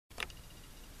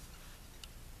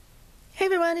Hey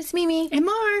everyone, it's Mimi and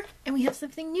Mar, and we have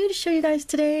something new to show you guys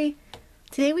today.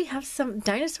 Today we have some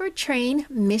Dinosaur Train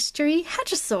Mystery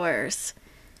Hatchasaurs.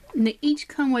 And they each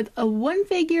come with a one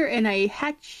figure and a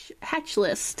hatch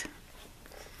list.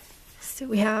 So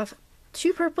we have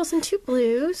 2 purples and 2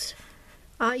 blues.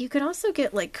 You can also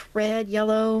get like red,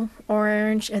 yellow,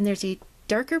 orange, and there's a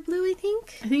darker blue, I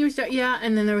think. I think it was, yeah,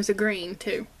 and then there was a green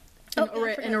too. And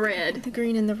a red. The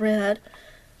green and the red.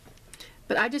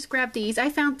 But I just grabbed these.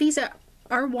 I found these at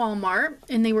our Walmart,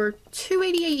 and they were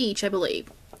 $2.88 each, I believe.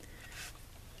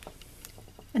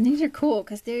 And these are cool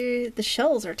because the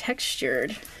shells are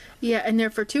textured. Yeah, and they're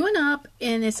for 2 and up,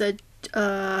 and it's a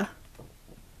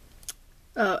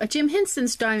Jim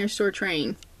Henson's Dinosaur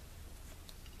Train.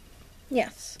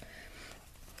 Yes.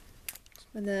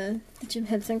 With the Jim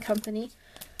Henson Company.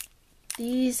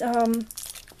 These, I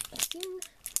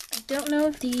don't know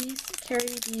if these carry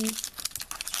the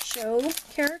show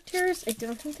characters. I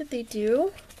don't think that they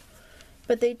do.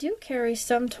 But they do carry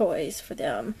some toys for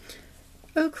them.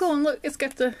 Oh, cool. And look, it's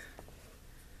got the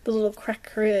little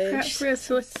crack ridge.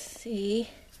 So Let's see.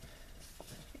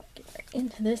 Get back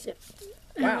into this.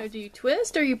 Wow. Do you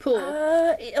twist or you pull?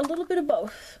 A little bit of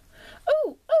both.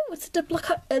 Oh, it's the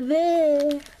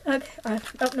okay.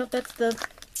 Oh, no, that's the...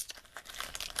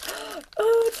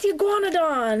 Oh, it's the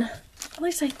Iguanodon! At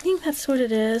least I think that's what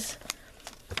it is.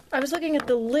 I was looking at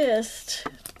the list,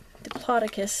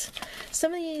 Diplodocus.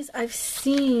 Some of these I've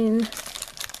seen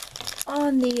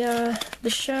on the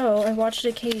show. I watched it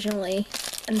occasionally,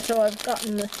 and so I've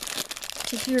gotten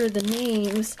to hear the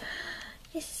names.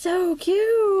 He's so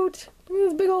cute!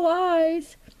 With big old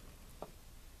eyes.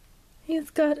 He's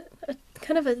got a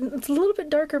kind of it's a little bit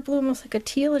darker blue, almost like a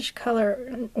tealish color,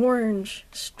 and orange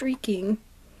streaking.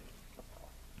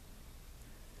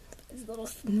 His little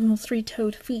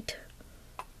 3-toed feet.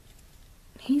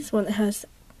 He's one that has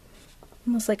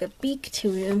almost like a beak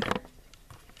to him.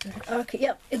 Okay,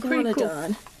 yep,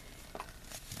 Iguanodon. Cool.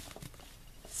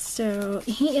 So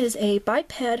he is a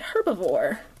biped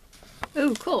herbivore.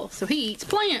 Oh, cool. So he eats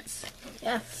plants.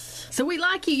 Yes. So we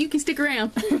like you. You can stick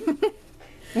around.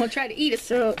 We'll try to eat it.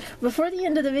 So before the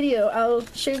end of the video, I'll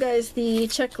show you guys the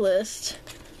checklist.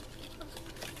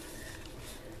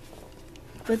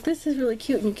 But this is really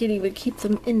cute, and you can even keep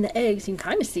them in the eggs. You can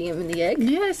kind of see them in the egg.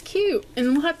 Yeah, it's cute.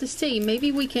 And we'll have to see.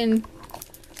 Maybe we can...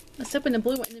 Let's open the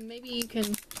blue one, and then maybe you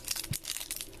can...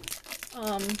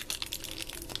 I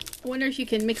wonder if you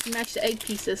can mix and match the egg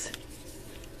pieces.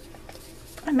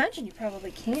 I imagine you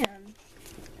probably can.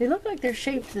 They look like they're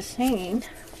shaped the same.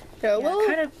 So yeah, we'll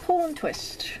kind of pull and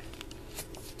twist.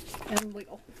 And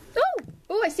wiggle.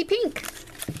 Oh, I see pink.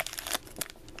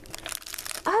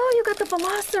 Oh, you got the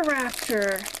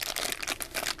Velociraptor,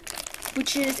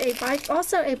 which is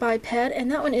also a biped,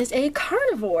 and that one is a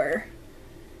carnivore.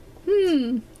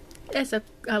 I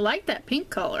like that pink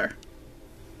color.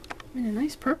 And a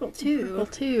nice purple too. Purple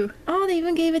too. Oh, they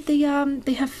even gave it the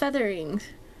they have featherings,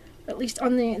 at least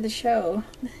on the show.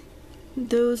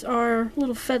 Those are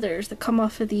little feathers that come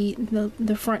off of the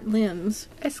front limbs.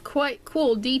 It's quite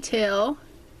cool detail.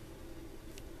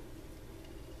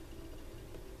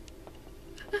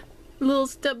 Little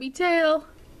stubby tail.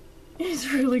 It's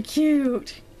really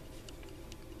cute.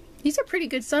 These are pretty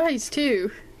good size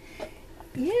too.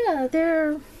 Yeah,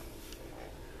 they're...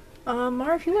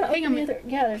 Mar, if you want to hang on the other...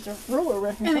 Yeah, there's a ruler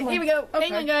right here. Here we go. Okay.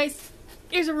 Hang on, guys.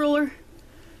 Here's a ruler.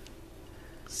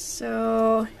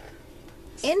 So,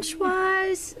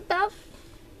 inch-wise, about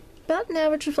an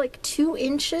average of like 2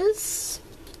 inches.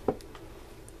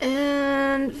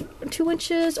 And 2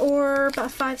 inches or about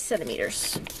 5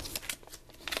 centimeters.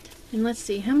 And let's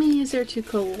see, how many is there to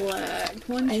collect?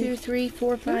 1, 2, 3,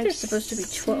 4, 5, there's supposed to be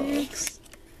 12. 6,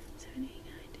 7, 8, 9, 10,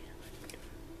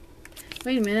 11, 12.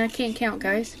 Wait a minute, I can't count,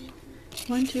 guys.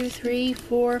 1, 2, 3,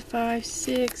 4, 5,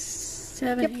 6,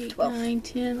 7, 8, 12. 9,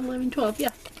 10, 11, 12.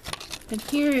 Yeah. And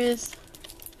here is...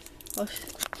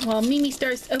 While Mimi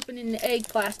starts opening the egg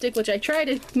plastic, which I try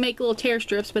to make little tear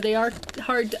strips, but they are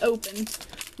hard to open.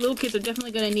 Little kids are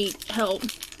definitely going to need help.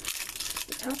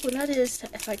 The top one, that is,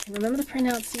 if I can remember the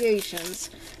pronunciations,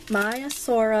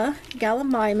 Maiasaura,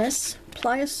 Gallimimus,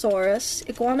 Pliosaurus,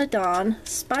 Iguanodon,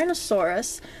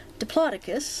 Spinosaurus,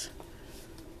 Diplodocus,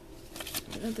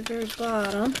 and at the very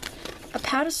bottom,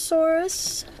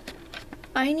 Apatosaurus,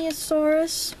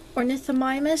 Ionosaurus,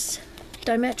 Ornithomimus,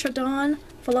 Dimetrodon,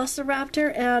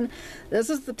 Velociraptor, and this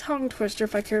is the tongue twister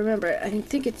if I can remember it. I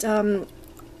think it's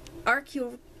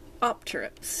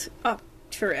Archaeopteryx.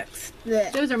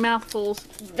 Blech. Those are mouthfuls.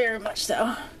 Very much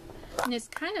so. And it's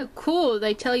kind of cool.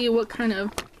 They tell you what kind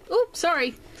of... Oops,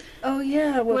 sorry. Oh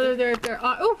yeah. Whether they're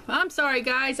oh, I'm sorry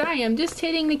guys, I am just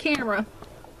hitting the camera.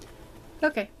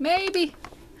 Okay, maybe.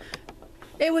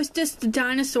 It was just the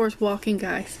dinosaurs walking,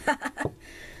 guys.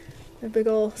 Their big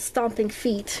old stomping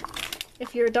feet.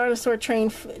 If you're a Dinosaur Train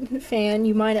fan,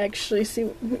 you might actually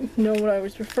know what I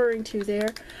was referring to there.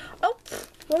 Oh,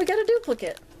 well, we got a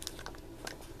duplicate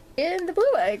in the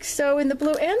blue egg. So in the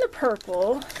blue and the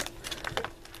purple,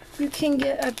 you can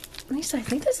get at least I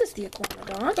think this is the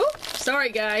iguanodon. Oh, sorry,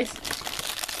 guys.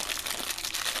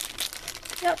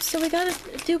 Yep. So we got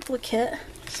a duplicate.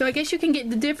 So I guess you can get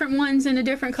the different ones in the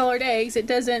different colored eggs. It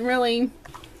doesn't really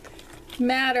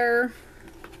matter.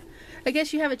 I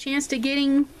guess you have a chance to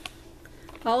getting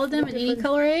all of them in any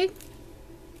color egg.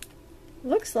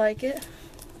 Looks like it.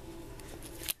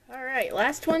 Alright,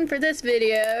 last one for this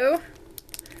video.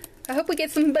 I hope we get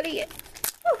somebody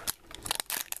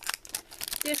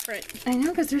different. I know,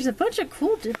 because there's a bunch of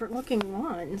cool different looking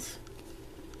ones.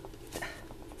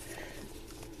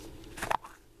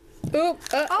 Oop,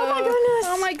 uh-oh. Oh my goodness!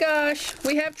 Oh my gosh,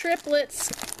 we have triplets.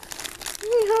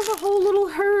 We have a whole little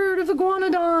herd of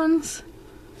iguanodons.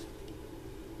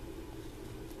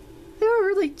 They were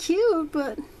really cute,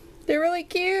 but they're really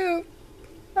cute.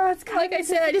 It's kind like I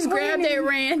said, I just grabbed it at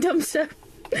random. So,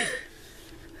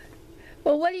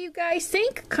 well, what do you guys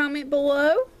think? Comment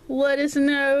below. Let us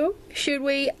know. Should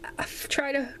we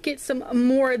try to get some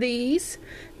more of these?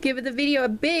 Give the video a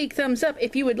big thumbs up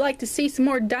if you would like to see some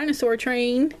more Dinosaur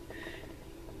Train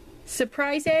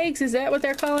surprise eggs. Is that what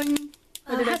they're calling them?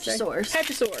 Hatchasaurs.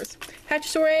 Hatchasaurs.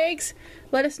 Hatchasaur eggs.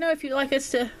 Let us know if you'd like us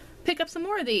to pick up some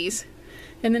more of these.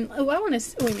 And then, oh, I want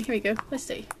to, wait a minute, here we go. Let's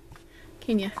see.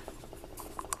 Can you?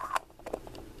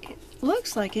 It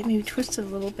looks like it maybe twisted a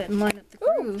little bit and line up the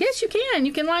grooves. Yes, you can.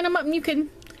 You can line them up and you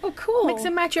can cool. mix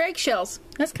and match your eggshells.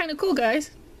 That's kind of cool, guys.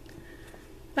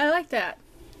 I like that.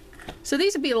 So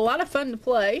these would be a lot of fun to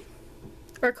play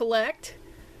or collect.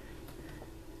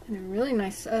 And they're really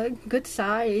nice, good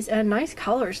size and nice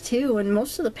colors too. And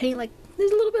most of the paint, like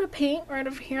there's a little bit of paint right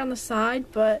over here on the side,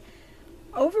 but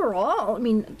overall, I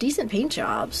mean, decent paint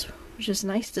jobs, which is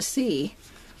nice to see.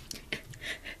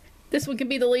 This one can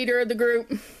be the leader of the group.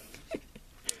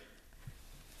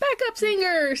 Backup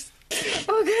singers!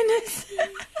 Oh goodness! What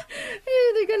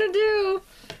are they gonna do?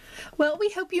 Well, we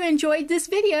hope you enjoyed this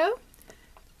video.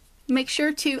 Make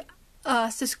sure to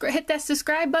hit that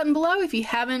subscribe button below if you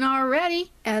haven't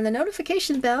already. And the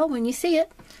notification bell when you see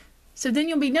it. So then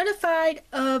you'll be notified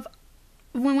of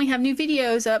when we have new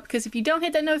videos up, because if you don't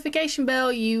hit that notification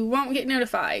bell, you won't get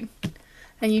notified.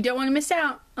 And you don't want to miss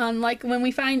out on like when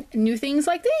we find new things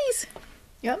like these.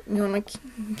 Yep, you want to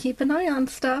keep an eye on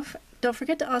stuff. Don't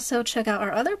forget to also check out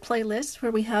our other playlists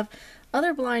where we have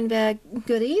other blind bag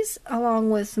goodies along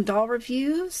with some doll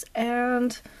reviews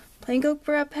and Playing Go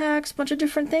grab packs, a bunch of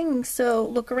different things. So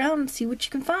look around and see what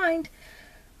you can find.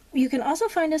 You can also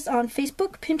find us on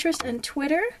Facebook, Pinterest, and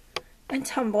Twitter, and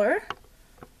Tumblr.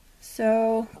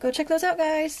 So go check those out,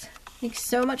 guys. Thanks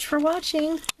so much for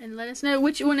watching. And let us know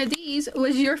which one of these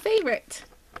was your favorite.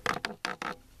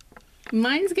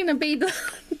 Mine's gonna be the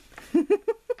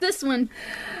this one.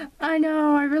 I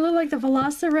know, I really like the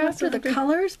Velociraptor, the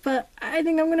colors, but I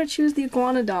think I'm gonna choose the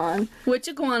Iguanodon. Which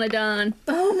Iguanodon?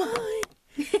 Oh my!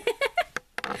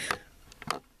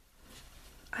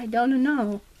 I don't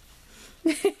know.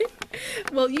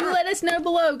 Well, you let us know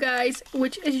below, guys,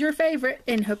 which is your favorite,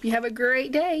 and hope you have a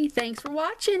great day. Thanks for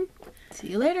watching. See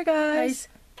you later, guys.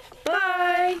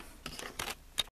 Bye.